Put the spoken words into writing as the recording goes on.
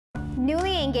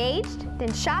Newly engaged?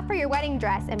 Then shop for your wedding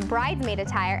dress and bridesmaid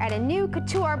attire at a new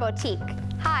couture boutique.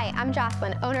 Hi, I'm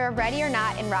Jocelyn, owner of Ready or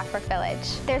Not in Rockbrook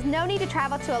Village. There's no need to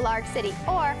travel to a large city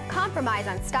or compromise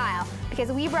on style because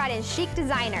we brought in chic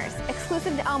designers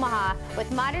exclusive to Omaha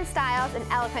with modern styles and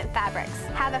eloquent fabrics.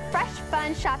 Have a fresh,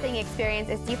 fun shopping experience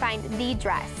as you find the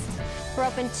dress. We're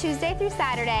open Tuesday through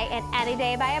Saturday and any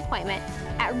day by appointment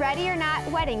at Ready or Not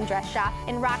Wedding Dress Shop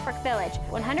in Rockbrook Village,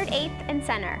 108th and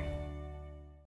Center.